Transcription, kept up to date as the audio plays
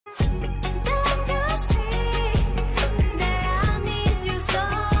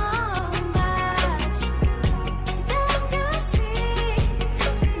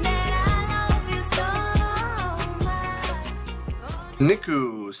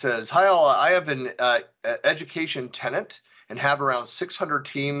Niku says, hi all, I have an education tenant and have around 600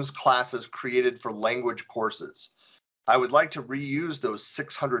 teams classes created for language courses. I would like to reuse those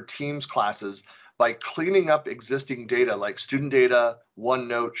 600 teams classes by cleaning up existing data like student data,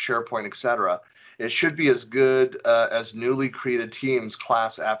 OneNote, SharePoint, etc. It should be as good as newly created teams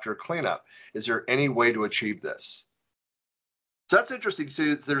class after cleanup. Is there any way to achieve this? So that's interesting.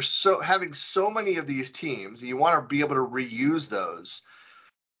 So there's having so many of these teams, you want to be able to reuse those.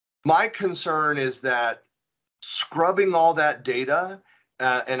 My concern is that scrubbing all that data,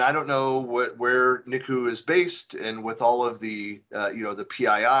 and I don't know where Niku is based, and with all of the the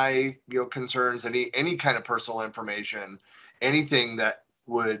PII concerns, any kind of personal information, anything that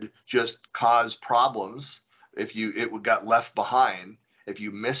would just cause problems if it got left behind if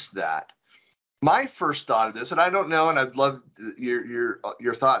you missed that. My first thought of this, and I don't know, and I'd love your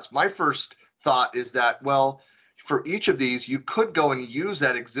thoughts. My first thought is that, well, for each of these, you could go and use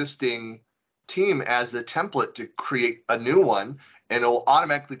that existing team as a template to create a new one, and it'll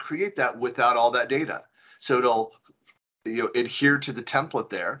automatically create that without all that data. So it'll adhere to the template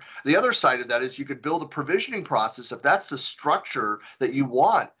there. The other side of that is you could build a provisioning process if that's the structure that you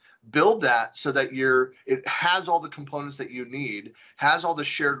want. Build that so that it has all the components that you need, has all the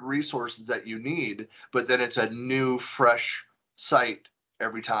shared resources that you need, but then it's a new, fresh site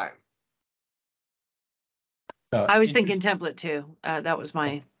every time. I was thinking template too. That was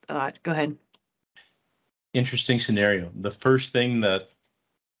my thought. Go ahead. Interesting scenario. The first thing that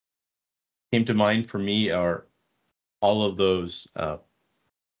came to mind for me are all of those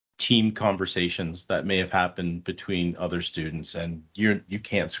team conversations that may have happened between other students, and you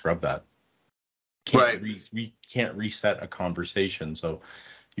can't scrub that. We can't reset a conversation, so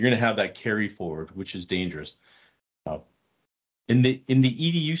you're going to have that carry forward, which is dangerous. In the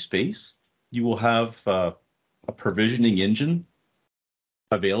EDU space, you will have a provisioning engine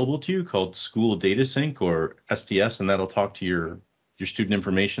available to you called School Data Sync or SDS, and that'll talk to your student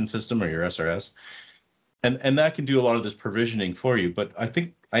information system or your SRS. And that can do a lot of this provisioning for you. But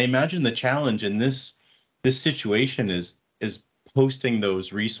I imagine the challenge in this situation is posting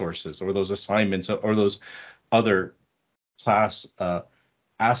those resources or those assignments or those other class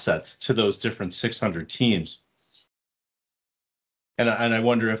assets to those different 600 teams. And I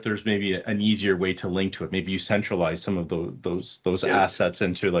wonder if there's maybe an easier way to link to it. Maybe you centralize some of those assets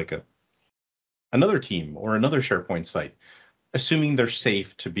into like another team or another SharePoint site, assuming they're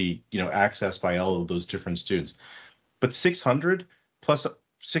safe to be accessed by all of those different students. But 600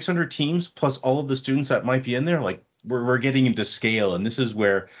 teams plus all of the students that might be in there, like we're getting into scale, and this is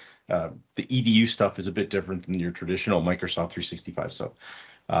where the EDU stuff is a bit different than your traditional Microsoft 365. So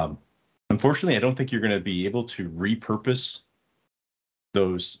unfortunately, I don't think you're going to be able to repurpose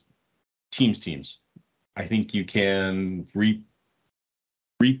those teams. I think you can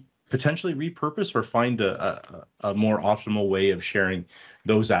potentially repurpose or find a more optimal way of sharing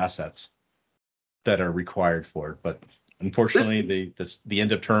those assets that are required for it. But unfortunately, the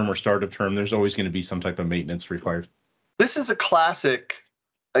end of term or start of term, there's always going to be some type of maintenance required. This is a classic.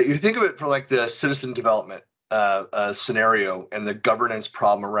 You think of it for like the citizen development scenario, and the governance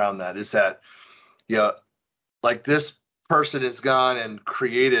problem around that is that, like this person has gone and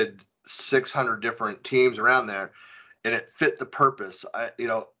created 600 different teams around there, and it fit the purpose.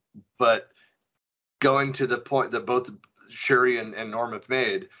 But going to the point that both Shari and Norm have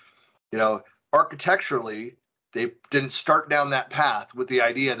made, architecturally, they didn't start down that path with the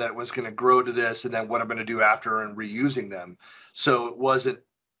idea that it was going to grow to this and then what I'm going to do after and reusing them. So it wasn't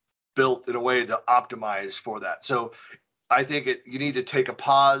built in a way to optimize for that. So I think you need to take a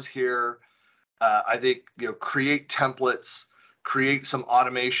pause here. I think, create templates, create some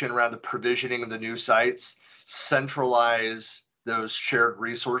automation around the provisioning of the new sites, centralize those shared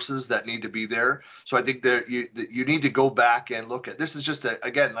resources that need to be there. So I think that you need to go back and look at, this is just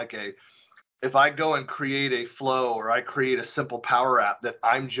if I go and create a flow or I create a simple Power App that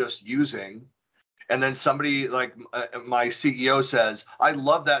I'm just using, and then somebody like my CEO says, I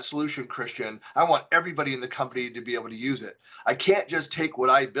love that solution, Christian. I want everybody in the company to be able to use it. I can't just take what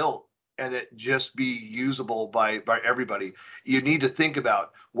I built and it just be usable by everybody. You need to think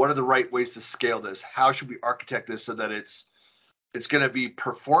about what are the right ways to scale this? How should we architect this so that it's going to be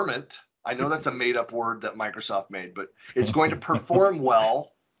performant? I know that's a made up word that Microsoft made, but it's going to perform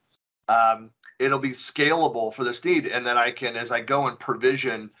well. It'll be scalable for this need. And then I can, as I go and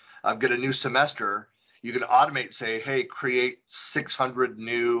provision, get a new semester, you can automate, say, hey, create 600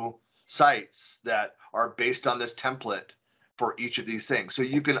 new sites that are based on this template for each of these things. So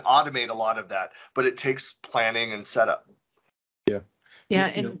you can automate a lot of that, but it takes planning and setup. Yeah.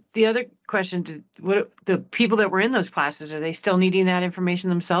 Yeah, You know, and the other question, what the people that were in those classes, are they still needing that information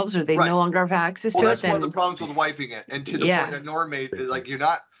themselves, or they Right. no longer have access Well, to it? that's one of the Then problems with wiping it. And to the Yeah. point that Norm made, is like you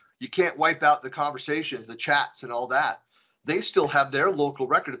can't wipe out the conversations, the chats, and all that. They still have their local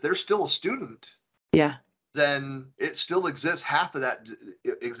record. If they're still a student, yeah, then it still exists. Half of that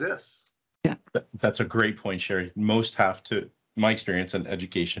exists. That's a great point, Sherry. Most have to, my experience in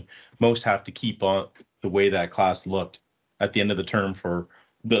education, most have to keep on the way that class looked at the end of the term for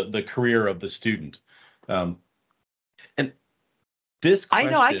the career of the student. And this I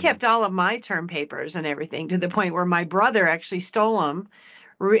question, know I kept all of my term papers and everything, to the point where my brother actually stole them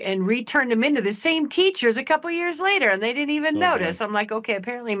and returned them into the same teachers a couple years later, and they didn't even Oh, notice. boy. I'm like, okay,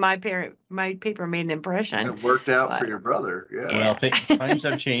 apparently my paper made an impression. It worked out for But- your brother. Yeah. well, times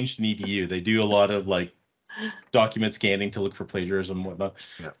have changed in EDU. They do a lot of like document scanning to look for plagiarism and whatnot.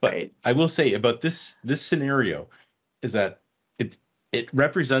 Yeah. But Right. I will say about this scenario is that it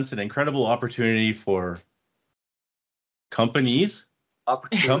represents an incredible opportunity for companies.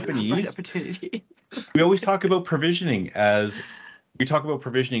 Opportunity. Right, opportunity. We always talk about provisioning as we talk about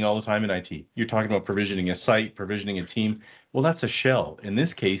provisioning all the time in IT. You're talking about provisioning a site, provisioning a team. Well, that's a shell. In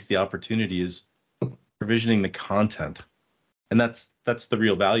this case, the opportunity is provisioning the content. And that's the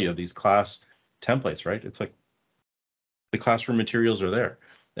real value of these class templates, right? It's like the classroom materials are there.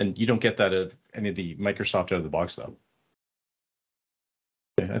 And you don't get that of any of the Microsoft out of the box stuff.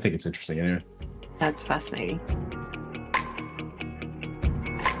 Yeah, I think it's interesting anyway. That's fascinating.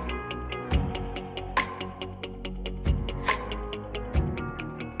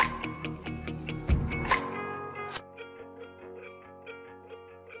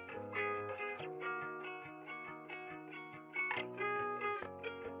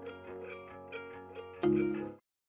 Thank you.